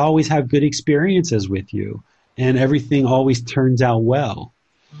they always have good experiences with you and everything always turns out well.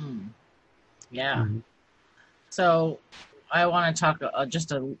 Yeah. Mm-hmm. So I want to talk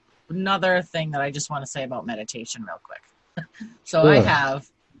another thing that I just want to say about meditation real quick. So sure. I have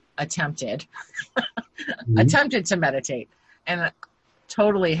attempted to meditate, and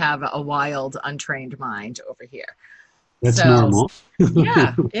totally have a wild, untrained mind over here. That's normal.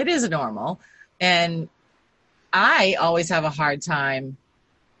 Yeah, it is normal. And I always have a hard time,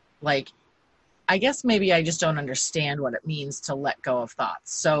 like, I guess maybe I just don't understand what it means to let go of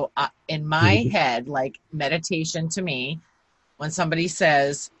thoughts. So in my head, like, meditation to me, when somebody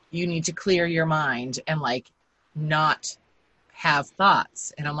says you need to clear your mind and like not have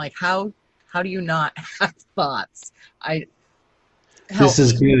thoughts, and I'm like, how do you not have thoughts? This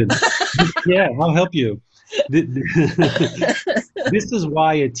is good. Yeah, I'll help you. This is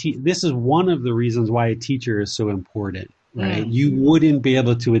why this is one of the reasons why a teacher is so important, right? You wouldn't be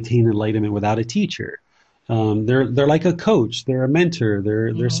able to attain enlightenment without a teacher. They're like a coach. They're a mentor.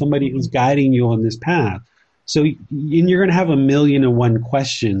 They're somebody who's guiding you on this path. So, and you're going to have 1,000,001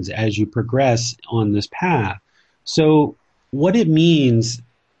 questions as you progress on this path. So what it means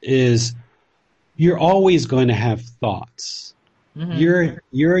is you're always going to have thoughts. Mm-hmm.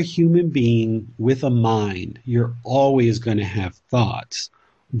 You're a human being with a mind. You're always going to have thoughts.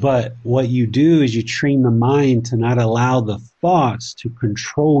 But what you do is you train the mind to not allow the thoughts to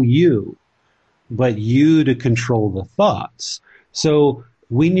control you, but you to control the thoughts. So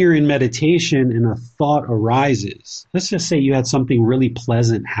when you're in meditation and a thought arises, let's just say you had something really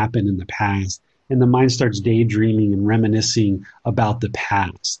pleasant happen in the past, and the mind starts daydreaming and reminiscing about the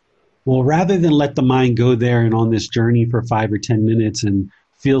past. Well, rather than let the mind go there and on this journey for 5 or 10 minutes and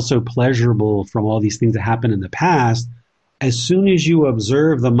feel so pleasurable from all these things that happened in the past, as soon as you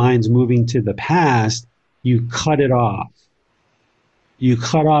observe the mind's moving to the past, you cut it off. You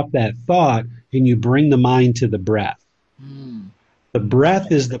cut off that thought and you bring the mind to the breath. The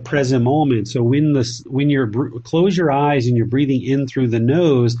breath is the present moment. So when you're close your eyes and you're breathing in through the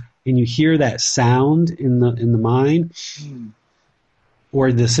nose and you hear that sound in the mind,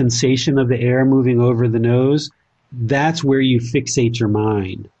 or the sensation of the air moving over the nose, that's where you fixate your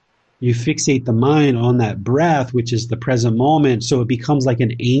mind. You fixate the mind on that breath, which is the present moment, so it becomes like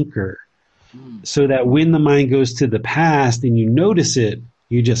an anchor. So that when the mind goes to the past and you notice it,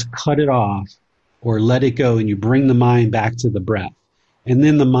 you just cut it off or let it go and you bring the mind back to the breath. And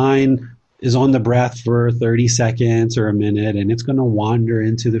then the mind is on the breath for 30 seconds or a minute, and it's going to wander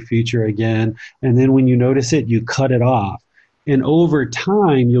into the future again. And then when you notice it, you cut it off. And over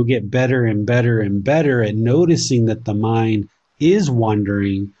time, you'll get better and better and better at noticing that the mind is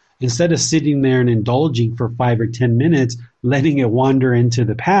wandering. Instead of sitting there and indulging for 5 or 10 minutes, letting it wander into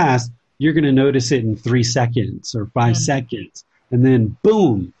the past, you're going to notice it in 3 seconds or 5 seconds. And then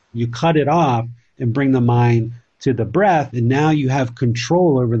boom, you cut it off and bring the mind to the breath. And now you have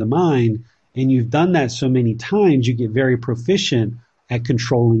control over the mind. And you've done that so many times, you get very proficient at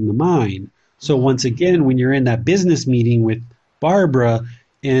controlling the mind. So once again, when you're in that business meeting with Barbara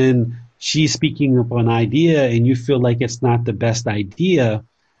and she's speaking up an idea and you feel like it's not the best idea,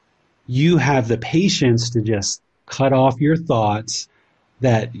 you have the patience to just cut off your thoughts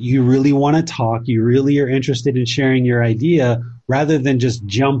that you really want to talk, you really are interested in sharing your idea, rather than just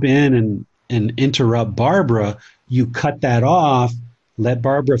jump in and interrupt Barbara. You cut that off, let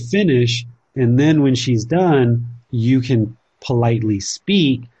Barbara finish, and then when she's done, you can politely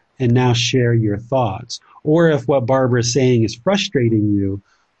speak and now share your thoughts. Or if what Barbara is saying is frustrating you,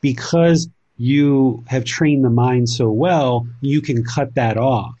 because you have trained the mind so well, you can cut that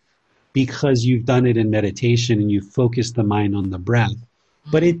off because you've done it in meditation and you focus the mind on the breath.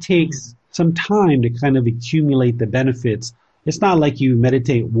 But it takes some time to kind of accumulate the benefits. It's not like you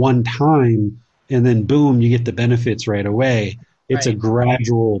meditate one time and then boom, you get the benefits right away. It's a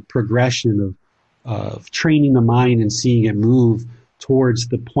gradual progression of training the mind and seeing it move towards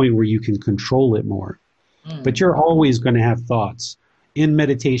the point where you can control it more. But you're always going to have thoughts in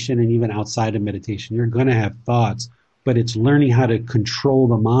meditation and even outside of meditation. You're going to have thoughts, but it's learning how to control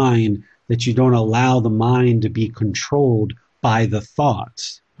the mind, that you don't allow the mind to be controlled by the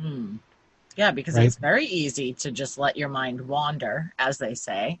thoughts. Yeah, because it's very easy to just let your mind wander, as they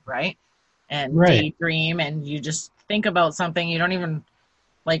say, right? And daydream, and you just think about something, you don't even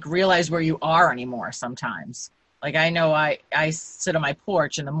like realize where you are anymore sometimes. Like I know I sit on my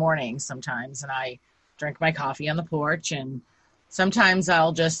porch in the morning sometimes and I drink my coffee on the porch, and sometimes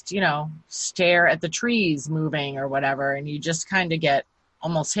I'll just, stare at the trees moving or whatever, and you just kind of get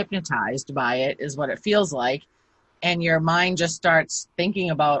almost hypnotized by it, is what it feels like. And your mind just starts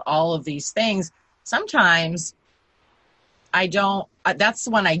thinking about all of these things. Sometimes that's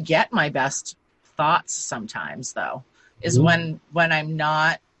when I get my best thoughts sometimes, though, is when I'm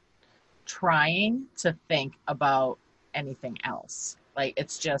not trying to think about anything else. Like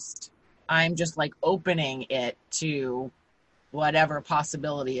I'm just like opening it to whatever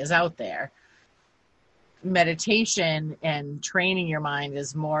possibility is out there. Meditation and training your mind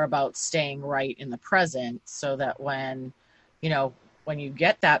is more about staying right in the present, so that when you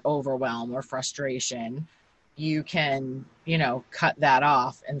get that overwhelm or frustration, you can, cut that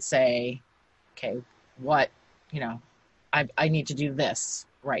off and say, okay, what, I need to do this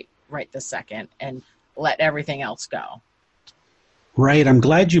right this second, and let everything else go. Right. I'm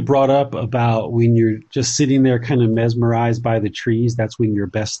glad you brought up about when you're just sitting there kind of mesmerized by the trees, that's when your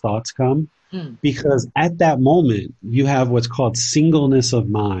best thoughts come. Because at that moment, you have what's called singleness of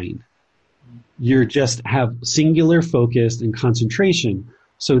mind. You just have singular focus and concentration.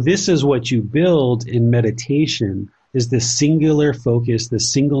 So this is what you build in meditation, is this singular focus, this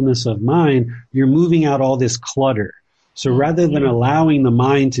singleness of mind. You're moving out all this clutter. So rather than allowing the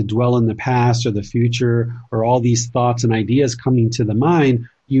mind to dwell in the past or the future or all these thoughts and ideas coming to the mind,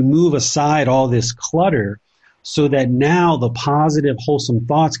 you move aside all this clutter so that now the positive, wholesome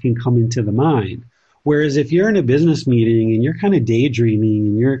thoughts can come into the mind. Whereas if you're in a business meeting and you're kind of daydreaming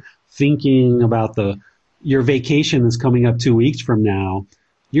and you're thinking about your vacation that's coming up 2 weeks from now,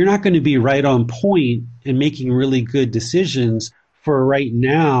 you're not going to be right on point and making really good decisions for right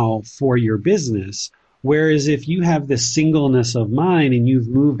now for your business. Whereas if you have this singleness of mind and you've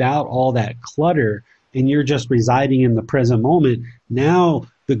moved out all that clutter and you're just residing in the present moment, now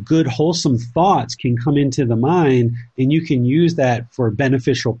the good, wholesome thoughts can come into the mind and you can use that for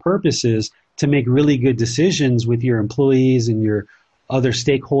beneficial purposes to make really good decisions with your employees and your other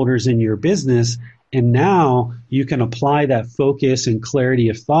stakeholders in your business. And now you can apply that focus and clarity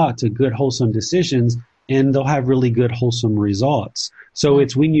of thought to good, wholesome decisions, and they'll have really good, wholesome results. So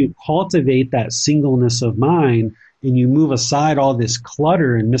it's when you cultivate that singleness of mind and you move aside all this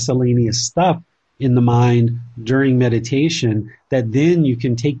clutter and miscellaneous stuff in the mind during meditation, that then you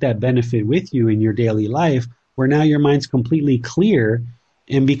can take that benefit with you in your daily life, where now your mind's completely clear.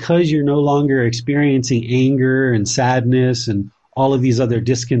 And because you're no longer experiencing anger and sadness and all of these other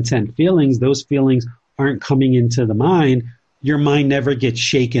discontent feelings, those feelings aren't coming into the mind. Your mind never gets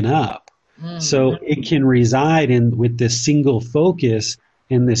shaken up. So it can reside in with this single focus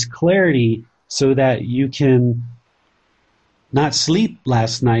and this clarity, so that you can not sleep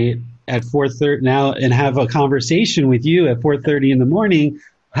last night at 4:30 now and have a conversation with you at 4:30 in the morning,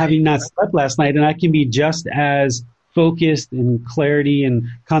 having not slept last night, and I can be just as focused and clarity and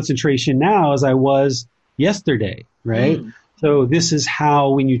concentration now as I was yesterday, right? So this is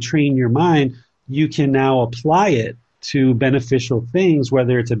how, when you train your mind, you can now apply it to beneficial things,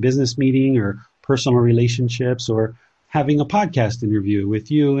 whether it's a business meeting or personal relationships or having a podcast interview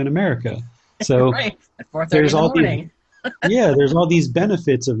with you in America. So right. At 4:30 there's in the all morning. there's all these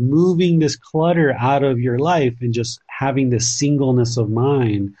benefits of moving this clutter out of your life and just having this singleness of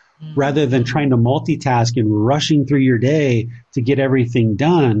mind rather than trying to multitask and rushing through your day to get everything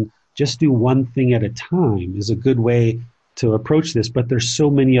done. Just do one thing at a time is a good way to approach this. But there's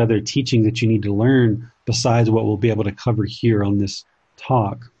so many other teachings that you need to learn besides what we'll be able to cover here on this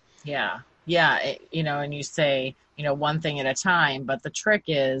talk. Yeah. And you say, one thing at a time, but the trick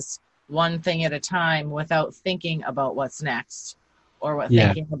is one thing at a time without thinking about what's next or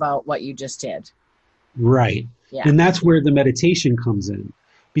thinking about what you just did. Right. Yeah. And that's where the meditation comes in.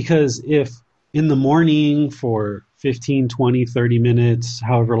 Because if in the morning for 15, 20, 30 minutes,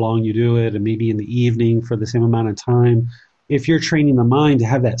 however long you do it, and maybe in the evening for the same amount of time, if you're training the mind to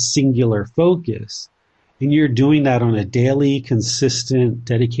have that singular focus, and you're doing that on a daily, consistent,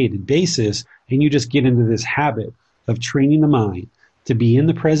 dedicated basis, and you just get into this habit of training the mind to be in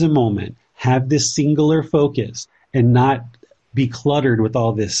the present moment, have this singular focus, and not be cluttered with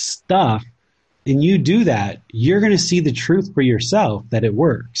all this stuff, and you do that, you're going to see the truth for yourself that it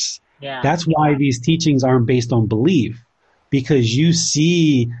works. Yeah. That's why these teachings aren't based on belief, because you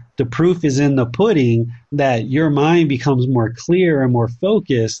see the proof is in the pudding that your mind becomes more clear and more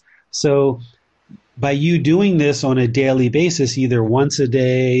focused. So by you doing this on a daily basis, either once a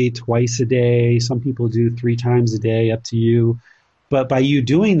day, twice a day, some people do 3 times a day, up to you. But by you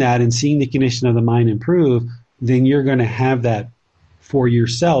doing that and seeing the condition of the mind improve, then you're going to have that for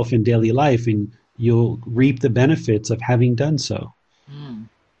yourself in daily life, and you'll reap the benefits of having done so.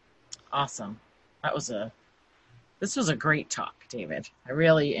 Awesome. This was a great talk, David. I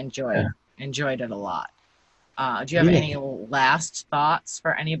really enjoyed it a lot. Do you have any last thoughts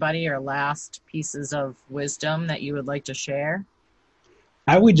for anybody or last pieces of wisdom that you would like to share?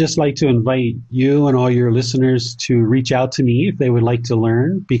 I would just like to invite you and all your listeners to reach out to me if they would like to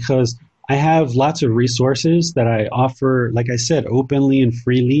learn, because I have lots of resources that I offer, like I said, openly and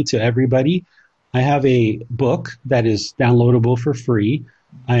freely to everybody. I have a book that is downloadable for free.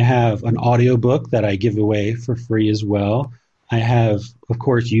 I have an audiobook that I give away for free as well. I have, of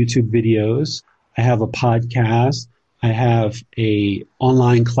course, YouTube videos. I have a podcast. I have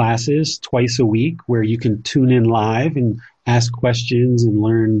online classes twice a week where you can tune in live and ask questions and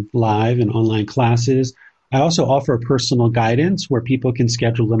learn live in online classes. I also offer personal guidance where people can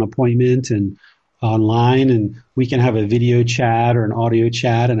schedule an appointment and online, and we can have a video chat or an audio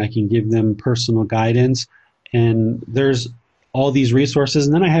chat, and I can give them personal guidance. And there's all these resources.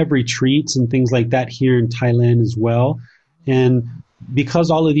 And then I have retreats and things like that here in Thailand as well. And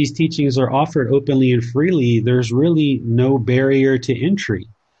because all of these teachings are offered openly and freely, there's really no barrier to entry,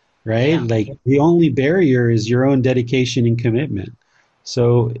 right? Yeah. Like the only barrier is your own dedication and commitment.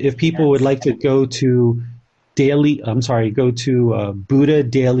 So if people would like to go to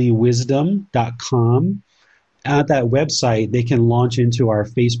buddhadailywisdom.com. At that website, they can launch into our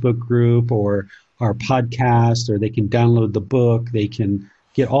Facebook group or our podcast, or they can download the book. They can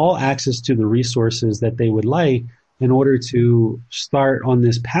get all access to the resources that they would like in order to start on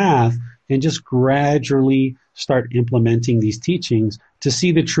this path and just gradually start implementing these teachings to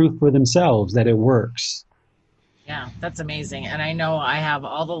see the truth for themselves, that it works. Yeah, that's amazing. And I know I have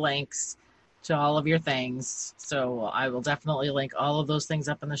all the links to all of your things, so I will definitely link all of those things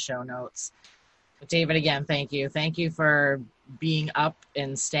up in the show notes. But David, again, thank you. Thank you for being up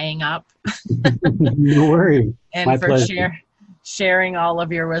and staying up. No worries. And My for pleasure. sharing all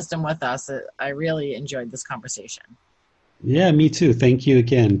of your wisdom with us. I really enjoyed this conversation. Yeah, me too. Thank you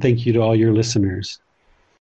again. Thank you to all your listeners.